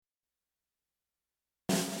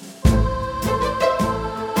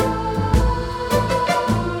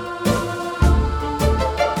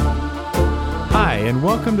and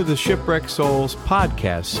welcome to the Shipwrecked Souls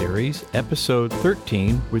podcast series, episode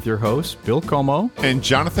 13, with your hosts, Bill Como and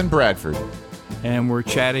Jonathan Bradford. And we're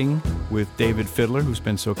chatting with David Fiddler, who's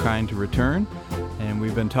been so kind to return. And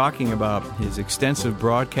we've been talking about his extensive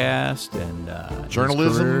broadcast and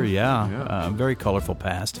journalism. His career. Very colorful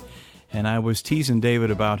past. And I was teasing David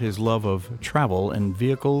about his love of travel and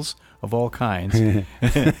vehicles of all kinds.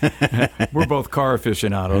 We're both car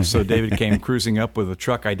aficionados, so David came cruising up with a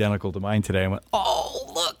truck identical to mine today. I went,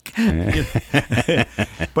 oh, look!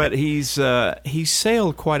 But he's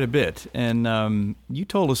sailed quite a bit, and you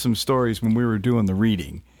told us some stories when we were doing the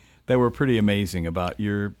reading that were pretty amazing about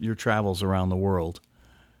your travels around the world.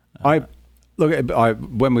 When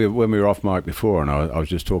we were off mic before, and I was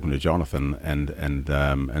just talking to Jonathan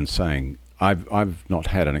and saying I've not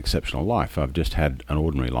had an exceptional life. I've just had an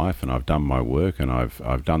ordinary life, and I've done my work, and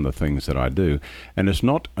I've done the things that I do. And it's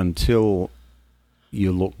not until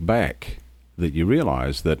you look back that you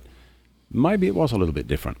realise that maybe it was a little bit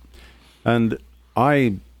different. And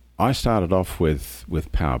I started off with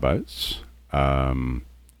powerboats, and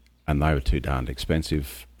they were too darned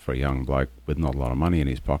expensive for a young bloke with not a lot of money in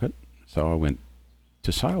his pocket. So I went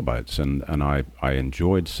to sailboats, and I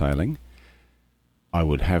enjoyed sailing. I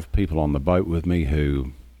would have people on the boat with me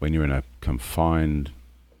who, when you're in a confined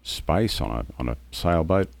space on a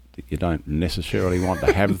sailboat, that you don't necessarily want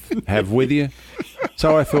to have with you.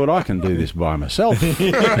 So I thought, I can do this by myself. A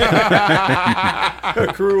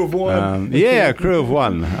crew of one. A crew of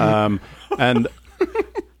one. And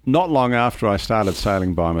not long after I started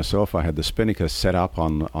sailing by myself, I had the spinnaker set up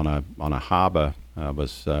on a harbour. I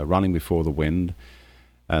was running before the wind,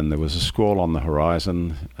 and there was a squall on the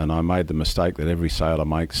horizon, and I made the mistake that every sailor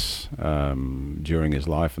makes during his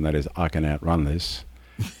life, and that is, I can outrun this.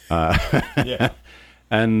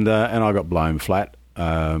 And I got blown flat,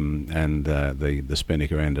 and the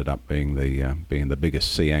spinnaker ended up being the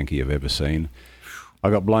biggest sea anchor you've ever seen. I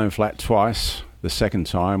got blown flat twice. The second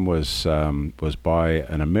time was by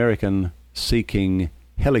an American Sea King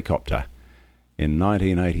helicopter in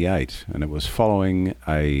 1988, and it was following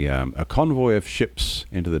a convoy of ships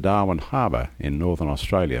into the Darwin Harbour in Northern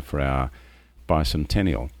Australia for our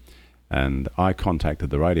bicentennial. And I contacted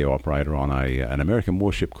the radio operator on an American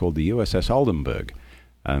warship called the USS Oldenburg,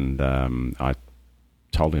 and I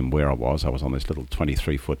told him where I was. I was on this little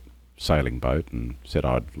 23-foot sailing boat, and said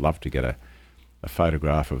I'd love to get a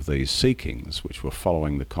photograph of these Sea Kings, which were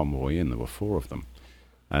following the convoy in. There were 4 of them,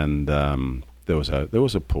 and there was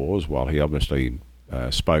a pause while he obviously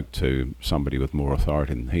spoke to somebody with more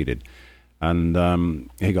authority than he did, and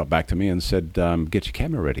he got back to me and said, "Get your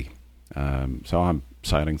camera ready." So I'm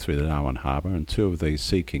sailing through the Darwin Harbour, and 2 of these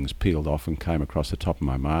Sea Kings peeled off and came across the top of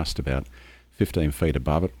my mast about 15 feet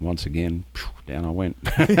above it. Once again, down I went.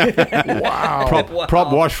 Wow.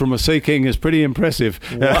 Prop wash from a Sea King is pretty impressive.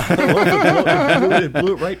 Wow.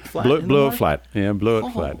 Blew it right flat. Blew it flat. Yeah, blew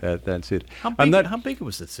it flat. That's it. How big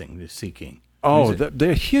was the thing, the Sea King? Oh,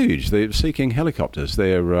 they're huge. The Sea King helicopters. Are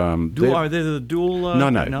they the dual? No.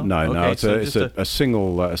 Okay, It's a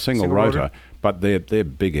single rotor, but they're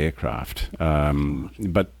big aircraft.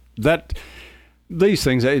 But these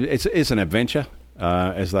things, it's an adventure.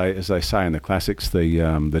 As they say in the classics,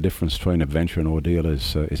 the difference between adventure and ordeal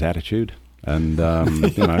is attitude. And quote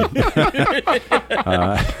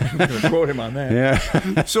him on that. Yeah.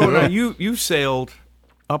 So you sailed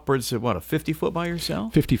upwards of, what, a 50-foot by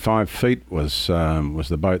yourself? 55 feet was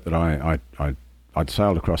the boat that I'd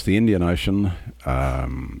sailed across the Indian Ocean.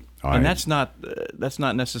 And that's not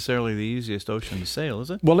necessarily the easiest ocean to sail, is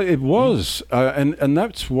it? Well, it was, and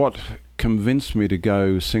that's what convinced me to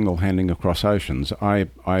go single-handing across oceans. I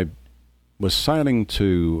was sailing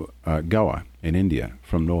to Goa in India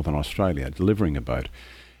from northern Australia, delivering a boat,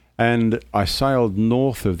 and I sailed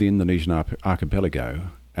north of the Indonesian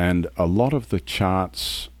archipelago, and a lot of the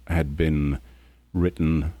charts had been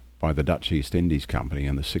written by the Dutch East Indies Company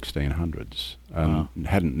in the 1600s,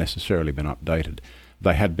 hadn't necessarily been updated.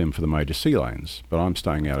 They had been for the major sea lanes, but I'm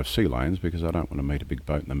staying out of sea lanes because I don't want to meet a big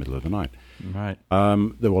boat in the middle of the night. Right.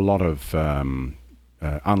 There were a lot of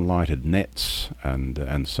unlighted nets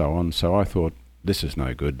and so on, so I thought, this is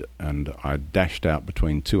no good, and I dashed out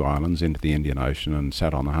between 2 islands into the Indian Ocean and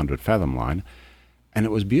sat on the 100-fathom line, and it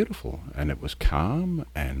was beautiful, and it was calm,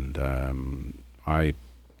 and I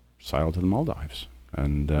sailed to the Maldives,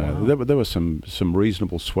 and wow. there were some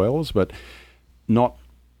reasonable swells, but not.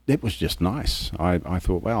 It was just nice. I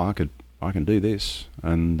thought, well, I can do this,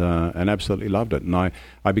 and absolutely loved it, and I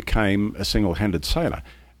became a single-handed sailor,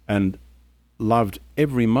 and loved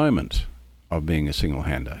every moment of being a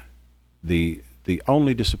single-hander. The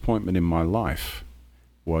only disappointment in my life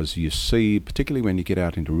was you see, particularly when you get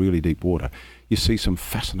out into really deep water, you see some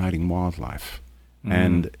fascinating wildlife,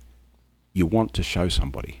 and you want to show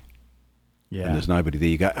somebody. Yeah. And there's nobody there.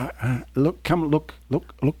 You go, look, come, look,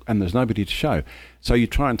 and there's nobody to show. So you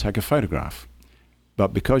try and take a photograph.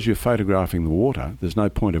 But because you're photographing the water, there's no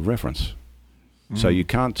point of reference. So you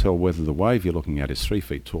can't tell whether the wave you're looking at is 3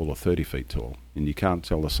 feet tall or 30 feet tall. And you can't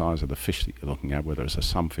tell the size of the fish that you're looking at, whether it's a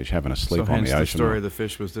sunfish having a sleep on the ocean. So hence the story of the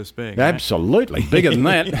fish was this big. Absolutely. Right? Bigger than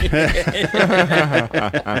that.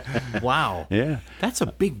 Wow. Yeah. That's a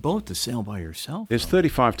big boat to sail by yourself. It's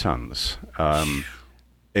 35 tons.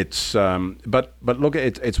 It's but look,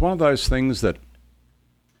 it's one of those things that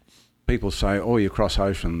people say, oh, you cross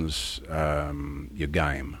oceans, you're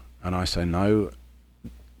game. And I say, no,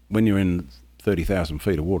 when you're in 30,000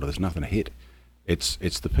 feet of water, there's nothing to hit. It's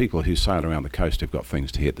the people who sail around the coast who've got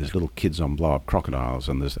things to hit. There's little kids on blow-up crocodiles,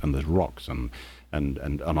 and there's rocks, and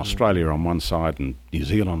Australia on one side and New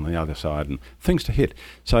Zealand on the other side, and things to hit.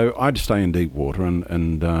 So I'd stay in deep water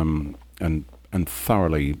and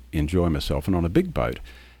thoroughly enjoy myself. And on a big boat,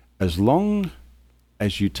 as long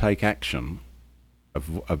as you take action,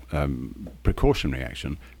 precautionary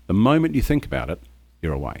action, the moment you think about it,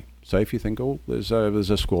 you're away. So if you think, oh, there's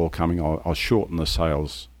a squall coming, I'll shorten the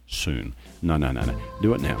sails soon. No.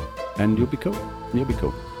 Do it now, and you'll be cool.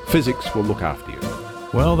 Physics will look after you.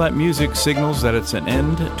 Well, that music signals that it's an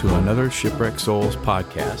end to another Shipwrecked Souls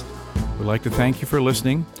podcast. We'd like to thank you for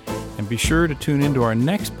listening, and be sure to tune into our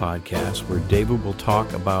next podcast where David will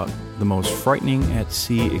talk about the most frightening at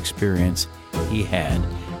sea experience he had.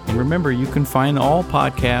 And remember, you can find all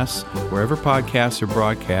podcasts wherever podcasts are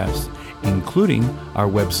broadcast, including our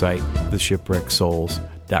website,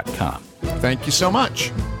 theshipwreckedsouls.com. Thank you so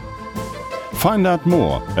much. Find out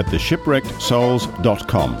more at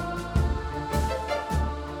theshipwreckedsouls.com.